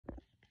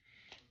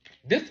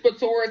This is for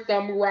Taurus,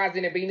 Sun, Moon,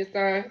 Rising, and Venus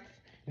signs.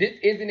 This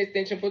is an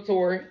extension for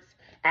Taurus.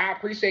 I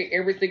appreciate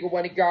every single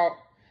one of y'all.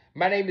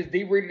 My name is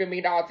D. Reader, the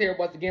Mean Dollar Tarot,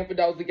 once again for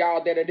those of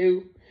y'all that are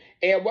new.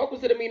 And welcome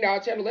to the Mean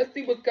Dollar channel. Let's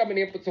see what's coming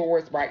in for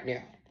Taurus right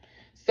now.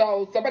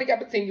 So somebody got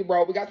the 10-year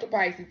roll. We got some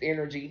Pisces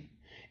energy.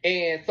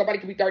 And somebody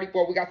could be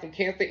 34. We got some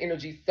Cancer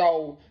energy.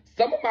 So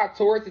some of my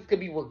Tauruses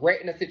could be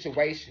regretting a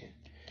situation.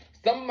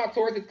 Some of my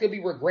Tauruses could be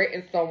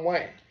regretting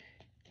someone.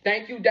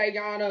 Thank you,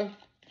 Diana.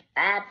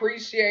 I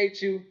appreciate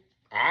you.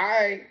 All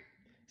right.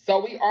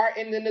 So we are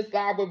ending this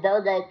live with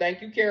Virgo. Thank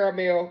you,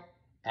 Caramel.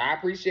 I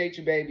appreciate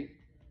you, baby.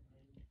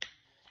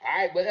 All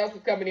right. What else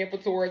is coming in for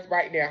Taurus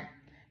right now?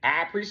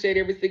 I appreciate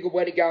every single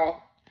one of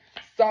y'all.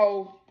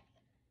 So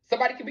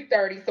somebody could be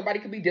 30. Somebody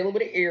could be dealing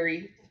with an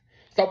Aries.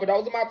 So for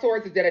those of my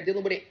Tauruses that are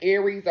dealing with an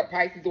Aries or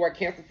Pisces or a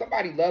Cancer,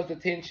 somebody loves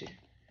attention.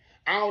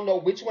 I don't know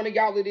which one of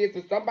y'all it is,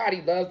 but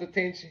somebody loves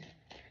attention.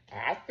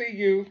 I see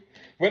you.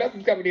 What else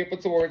is coming in for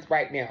Taurus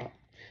right now?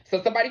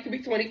 So somebody could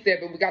be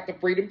 27. We got the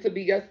freedom to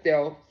be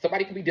yourself.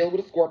 Somebody could be dealing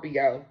with a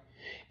Scorpio.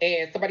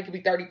 And somebody could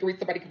be 33.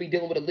 Somebody could be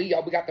dealing with a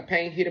Leo. We got the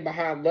pain hidden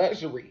behind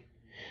luxury.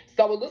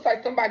 So it looks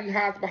like somebody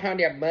hides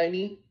behind their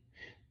money.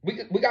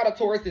 We got a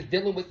Taurus that's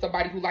dealing with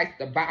somebody who likes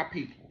to buy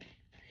people.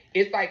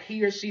 It's like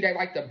he or she, they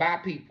like to buy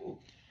people.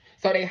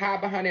 So they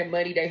hide behind their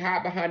money. They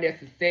hide behind their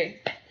success.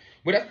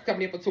 What else is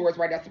coming in for Taurus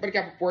right now? Somebody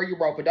got a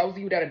 4-year-old. For those of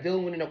you that are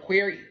dealing with an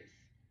Aquarius.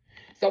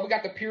 So we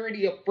got the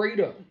purity of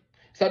freedom.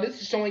 So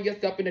this is showing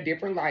yourself in a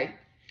different light.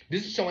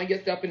 This is showing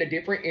yourself in a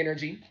different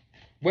energy.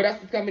 What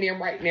else is coming in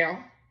right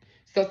now?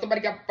 So somebody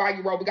got a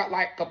 5-year-old. We got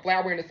like a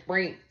flower in the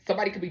spring.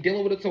 Somebody could be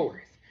dealing with a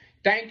Taurus.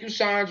 Thank you,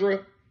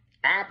 Chandra.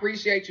 I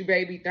appreciate you,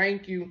 baby.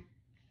 Thank you.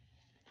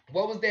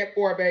 What was that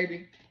for,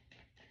 baby?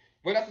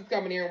 What else is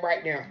coming in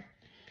right now?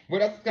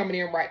 What else is coming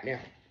in right now?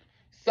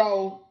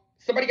 So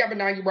somebody got a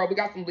 9-year-old. We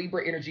got some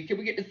Libra energy. Can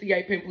we get the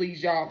CA pin,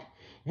 please, y'all?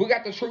 We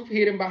got the truth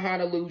hidden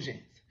behind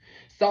illusions.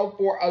 So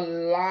for a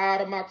lot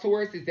of my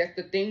Tauruses, that's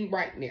the thing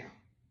right now.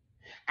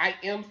 I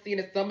am seeing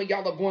that some of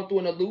y'all are going through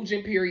an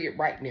illusion period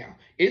right now.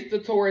 It's the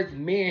Taurus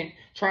men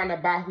trying to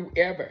buy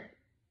whoever.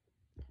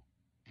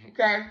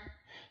 Okay?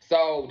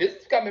 So this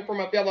is coming from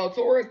a fellow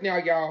Taurus now,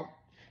 y'all.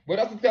 What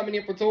else is coming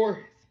in for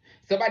Taurus?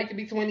 Somebody could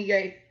be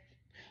 28.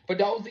 For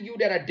those of you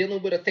that are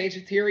dealing with a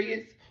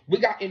Sagittarius, we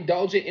got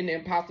indulgent in the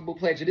impossible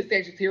pleasure. This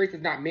Sagittarius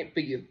is not meant for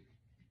you.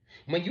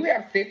 When you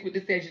have sex with the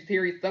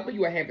Sagittarius, some of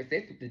you are having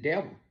sex with the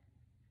devil.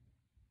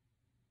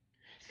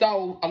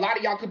 So a lot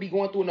of y'all could be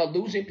going through an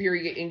illusion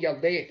period in your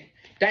leg.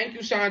 Thank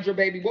you, Chandra,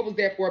 baby. What was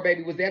that for,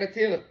 baby? Was that a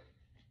tip?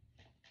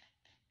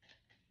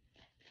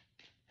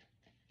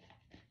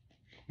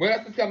 What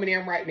else is coming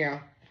in right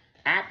now?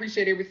 I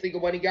appreciate every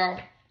single one of y'all.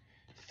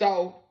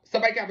 So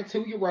somebody got a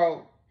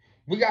 2-year-old.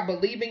 We got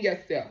believe in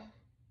yourself.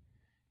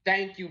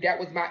 Thank you. That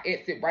was my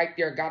exit right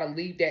there. Gotta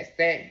leave that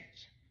Sag.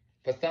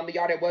 For some of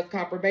y'all, that was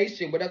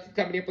confirmation. What else is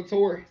coming in for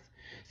Taurus?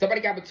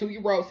 Somebody got a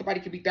 2-year-old. Somebody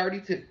could be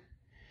 32.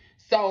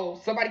 So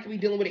somebody could be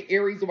dealing with an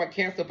Aries or a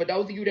Cancer. For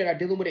those of you that are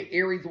dealing with an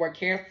Aries or a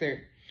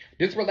Cancer,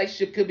 this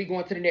relationship could be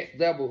going to the next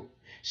level.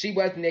 She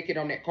was naked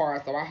on that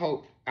card, so I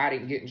hope I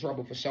didn't get in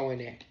trouble for showing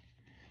that.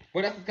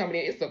 What else is coming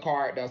in? It's a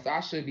card, though, so I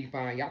should be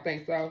fine. Y'all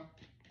think so?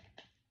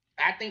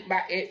 I think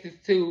my ex is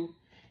 2,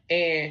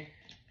 and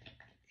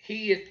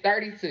he is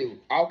 32.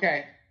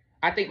 Okay.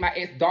 I think my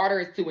ex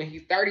daughter is 2, and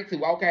he's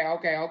 32.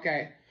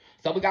 Okay.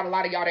 So we got a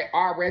lot of y'all that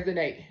are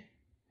resonating.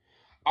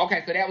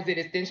 Okay, so that was an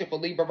extension for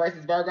Libra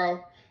versus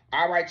Virgo.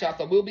 All right, y'all.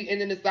 So we'll be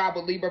ending this live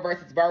with Libra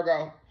versus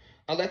Virgo.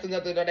 Unless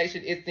another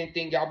donation is sent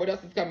in, y'all. What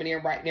else is coming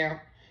in right now?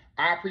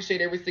 I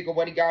appreciate every single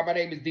one of y'all. My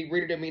name is D.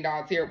 Reader, the Mean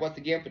Dollar Tarot, once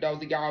again, for those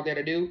of y'all that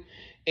are new.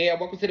 And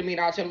welcome to the Mean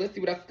Dollar channel. Let's see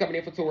what else is coming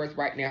in for Taurus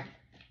right now.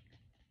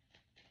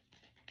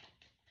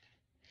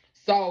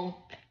 So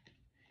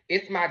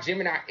it's my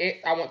Gemini ex.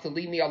 I want to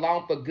leave me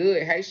alone for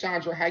good. Hey,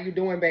 Chandra, how you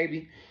doing,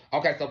 baby?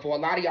 Okay, so for a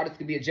lot of y'all, this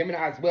could be a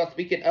Gemini as well.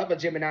 Speaking of a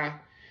Gemini,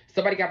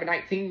 somebody got a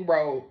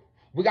 19-year-old.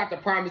 We got the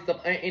promise of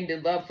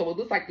unending love. So it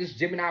looks like this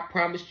Gemini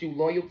promised you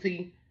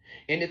loyalty.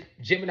 And this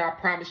Gemini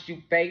promised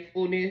you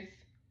faithfulness.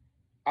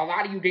 A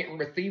lot of you didn't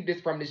receive this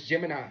from this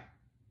Gemini.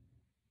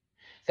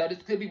 So this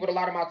could be what a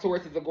lot of my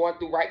Tauruses are going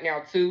through right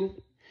now, too.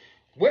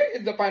 What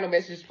is the final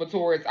message for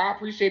Taurus? I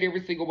appreciate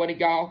every single one of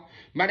y'all.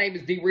 My name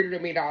is D. Reader, the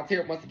Mean Dollar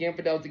Tarot, once again,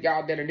 for those of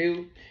y'all that are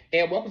new.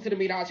 And welcome to the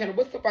Mean Dollar channel.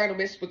 What's the final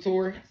message for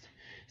Taurus?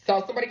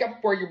 So somebody got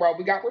a 4-year-old.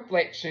 We got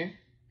reflection.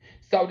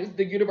 So this is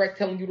the universe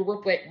telling you to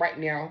reflect right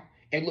now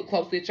and look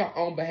closely at your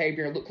own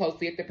behavior and look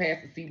closely at the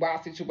past to see why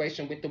a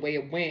situation went the way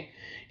it went.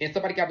 And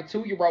somebody got a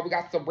 2-year-old. We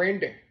got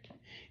surrender.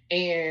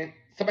 And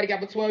somebody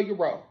got a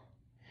 12-year-old.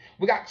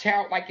 We got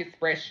childlike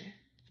expression.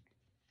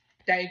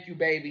 Thank you,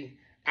 baby.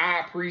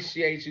 I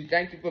appreciate you.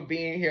 Thank you for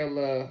being here,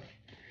 love.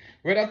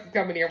 What else is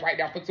coming in right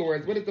now for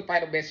Taurus? What is the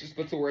final message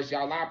for Taurus,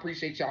 y'all? I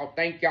appreciate y'all.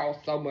 Thank y'all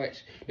so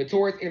much. The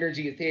Taurus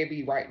energy is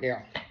heavy right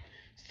now.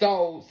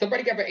 So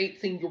somebody got an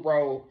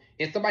 18-year-old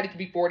and somebody could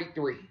be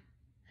 43.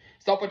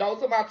 So for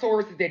those of my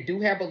Tauruses that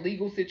do have a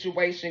legal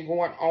situation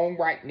going on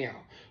right now,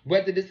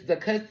 whether this is a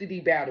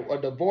custody battle,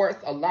 a divorce,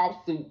 a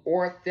lawsuit,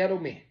 or a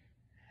settlement,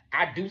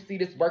 I do see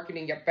this working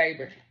in your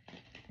favor.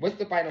 What's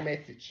the final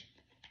message?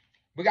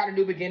 We got a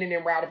new beginning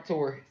in route of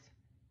Taurus.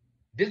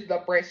 This is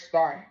a fresh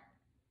start.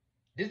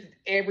 This is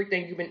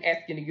everything you've been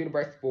asking the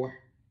universe for.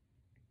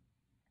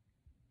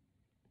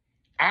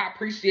 I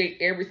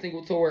appreciate every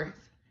single Taurus.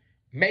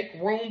 Make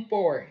room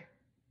for it.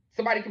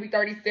 Somebody could be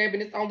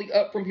 37. It's only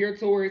up from here,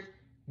 Taurus.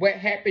 What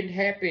happened,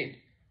 happened.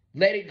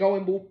 Let it go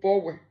and move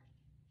forward.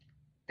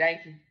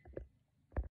 Thank you.